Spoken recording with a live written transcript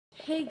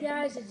Hey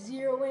guys, it's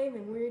Zero Wave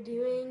and we're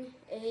doing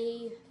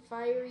a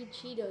fiery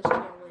Cheetos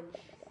challenge.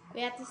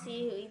 We have to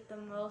see who eats the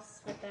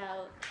most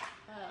without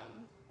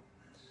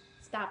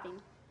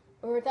stopping.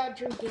 Or without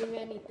drinking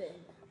anything.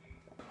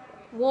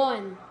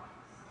 1.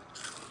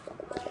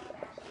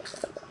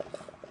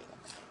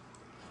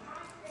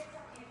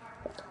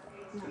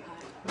 Not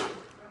hot.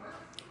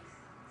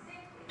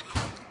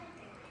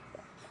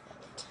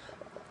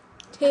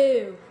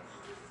 2.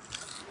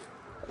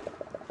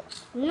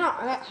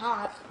 Not that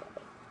hot.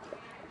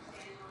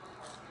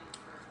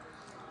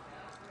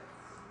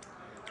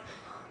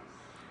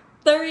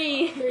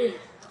 3.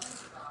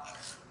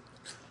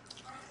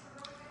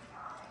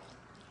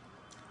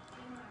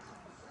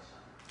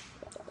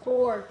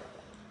 4.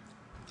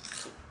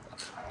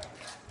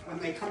 When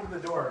they come to the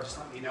door, just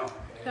let me know.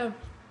 Okay?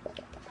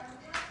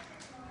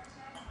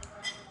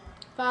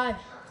 5.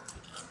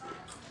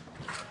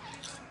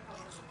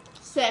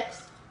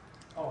 6.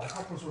 Oh, I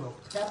thought those were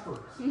peppers.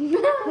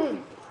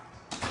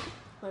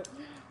 Wait.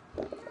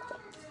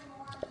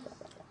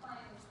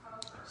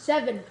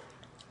 7.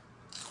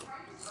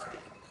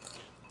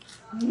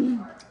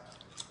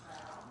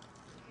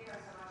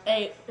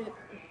 8.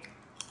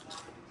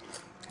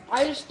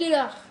 I just ate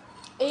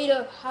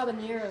a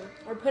habanero,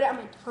 or put it on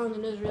my tongue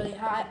and it was really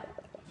hot.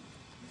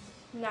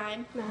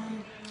 9.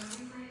 9.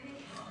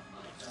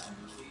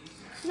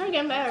 Not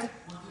getting better.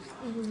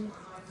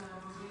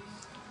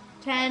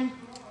 10.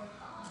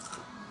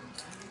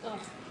 Oh.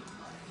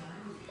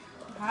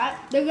 Hot.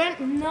 They're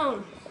getting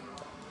They're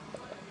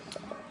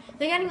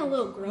getting a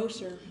little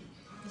grosser.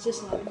 It's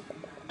just like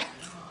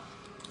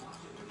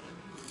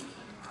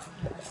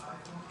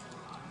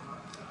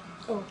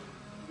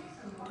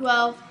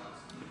 12.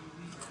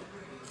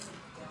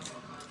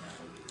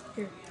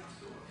 Here.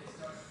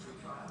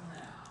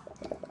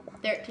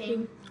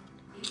 13.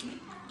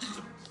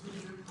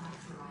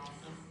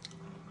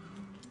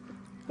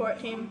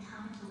 14.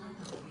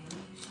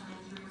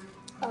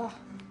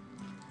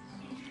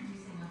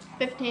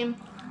 15.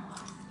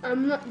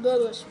 I'm not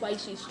good with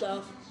spicy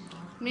stuff.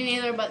 Me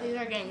neither, but these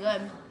are getting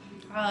good.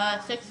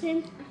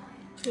 16.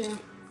 Yeah.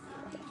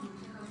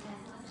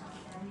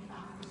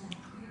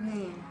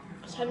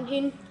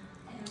 17.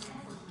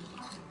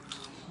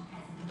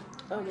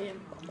 Oh man.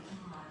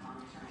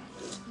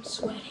 I'm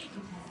sweating.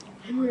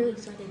 I'm really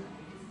sweating.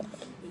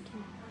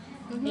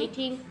 18.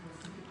 18.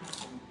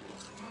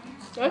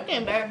 They're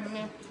getting better for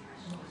me.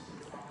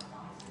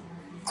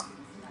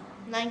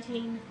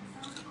 19.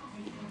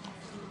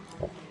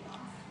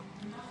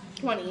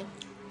 20.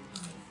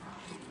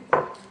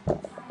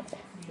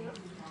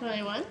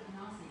 21.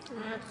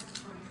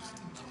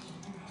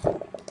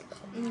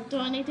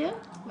 22.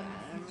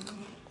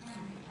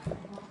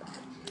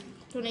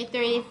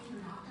 23.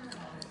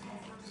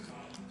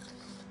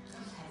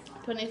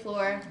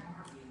 24.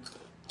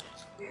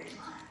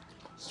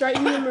 Start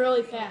eating them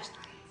really fast.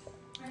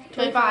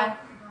 25.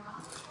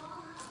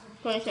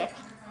 26.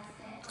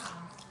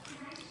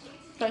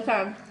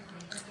 27.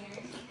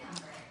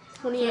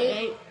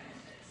 28.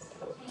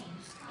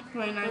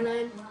 29.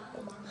 29.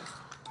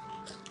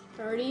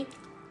 30.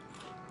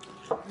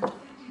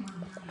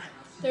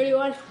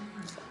 31.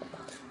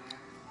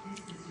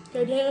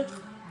 32.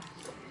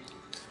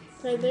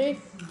 33.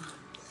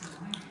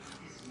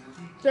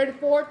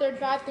 34.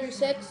 35.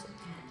 36.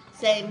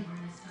 Same.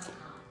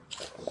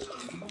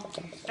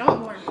 I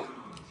want more.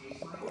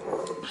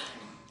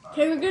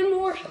 Okay, we're getting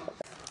more.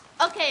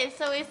 Okay,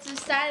 so we've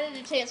decided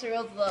to change the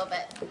rules a little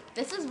bit.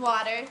 This is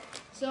water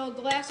So a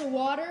glass of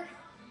water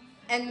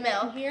and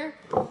milk. here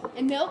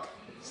and milk.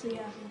 So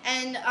yeah.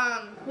 And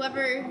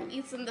whoever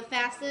eats them the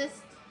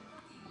fastest,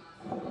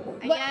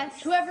 I But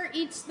guess. whoever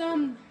eats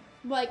them,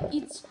 like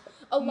eats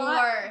a lot.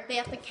 More, they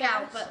have to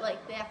count, fast. but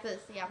like they have to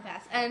see how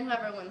fast. And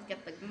whoever wins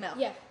gets the milk.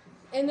 Yeah.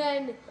 And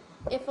then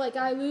if like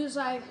I lose,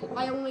 I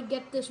only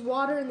get this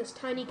water in this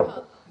tiny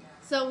cup.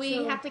 So we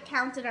So- have to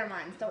count in our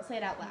minds. Don't say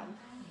it out loud.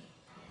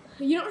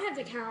 You don't have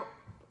to count,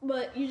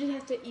 but you just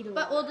have to eat a lot.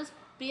 But we'll just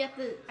be at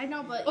the. I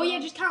know, but. Oh yeah,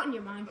 just count in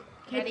your mind.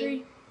 Okay, Ready?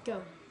 3,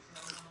 go.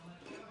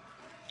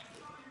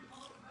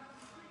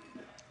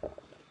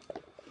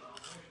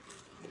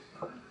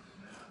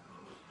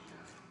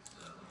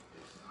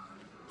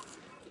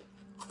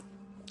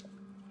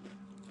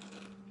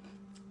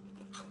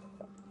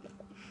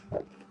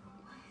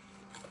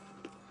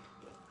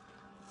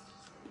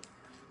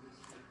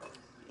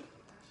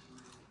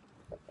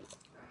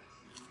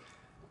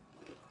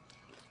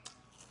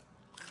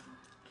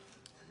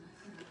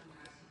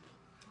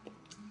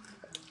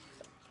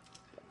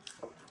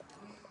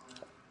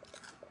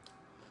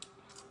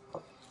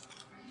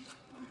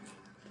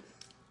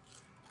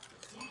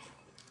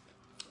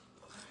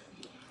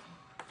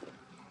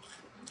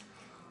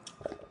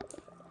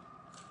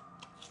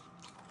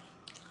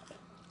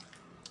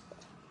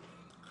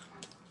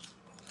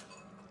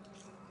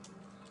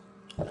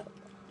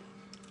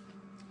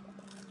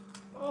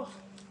 Oh.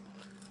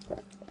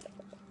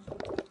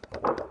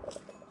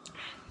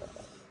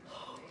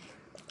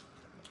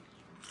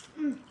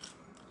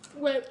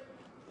 Wait,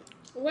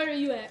 what are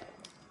you at?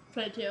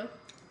 22.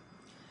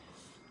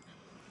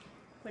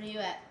 What are you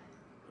at?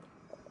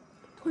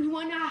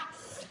 21 now.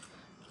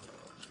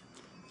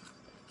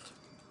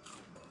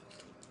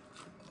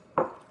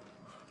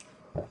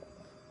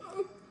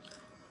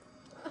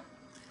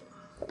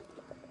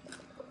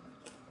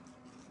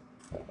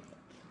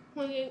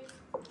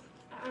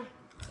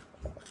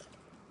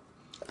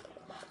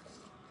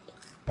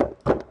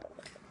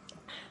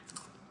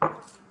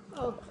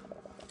 Oh.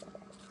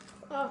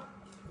 Oh.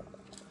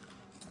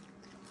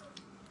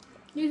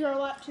 These are a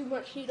lot too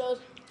much Cheetos.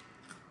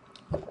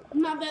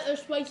 Not that they're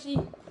spicy,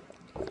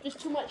 just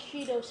too much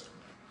Cheetos.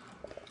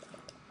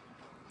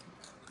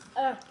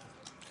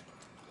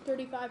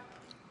 35.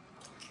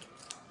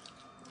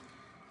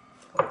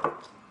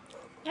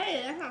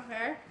 Hey, that's not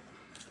fair.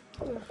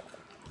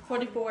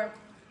 44.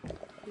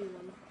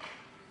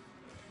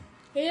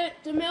 Hit it,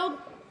 the milk.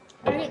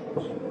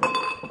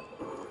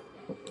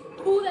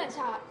 Ooh, that's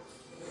hot.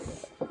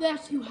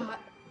 That's too hot.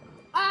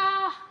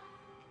 Ah!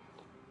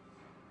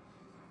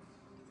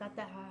 Not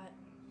that hot.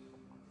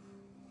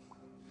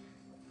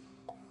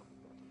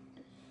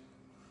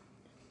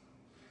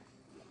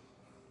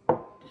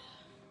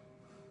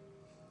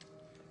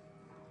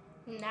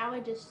 Now I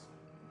just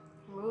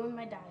ruined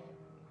my diet.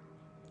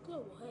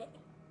 Go what?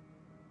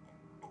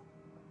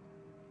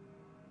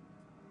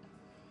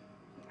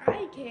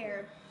 I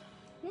care.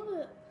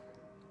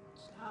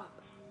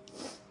 Stop.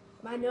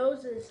 My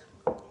nose is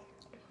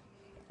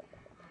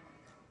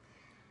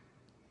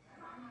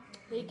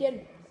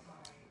leaking.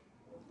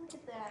 Look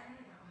at that.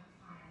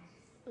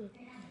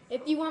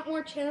 If you want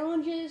more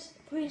challenges,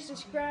 please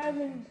subscribe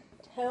and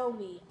tell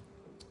me.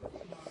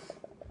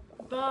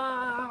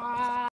 Bye.